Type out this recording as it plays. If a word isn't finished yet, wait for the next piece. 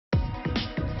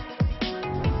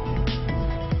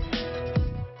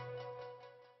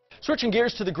Switching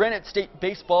gears to the Granite State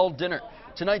Baseball Dinner.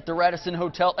 Tonight, the Radisson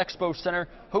Hotel Expo Center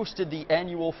hosted the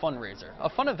annual fundraiser, a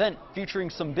fun event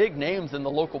featuring some big names in the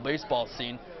local baseball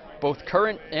scene, both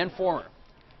current and former.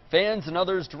 Fans and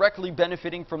others directly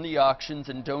benefiting from the auctions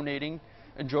and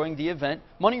enjoying the event.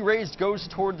 Money raised goes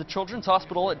toward the Children's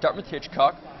Hospital at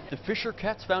Dartmouth-Hitchcock, the Fisher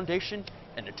Cats Foundation,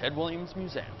 and the Ted Williams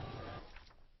Museum.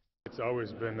 It's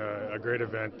always been a great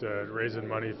event, raising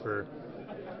money for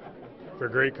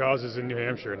great causes in New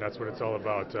Hampshire, and that's what it's all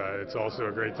about. It's also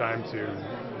a great time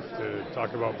to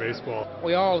talk about baseball.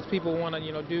 We all as people want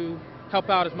to, help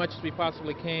out as much as we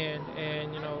possibly can,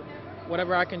 and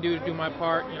whatever I can do to do my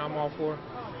part, I'm all for.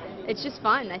 It's just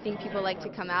fun. I think people like to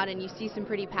come out and you see some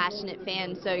pretty passionate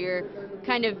fans, so you're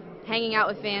kind of hanging out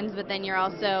with fans, but then you're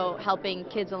also helping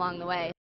kids along the way.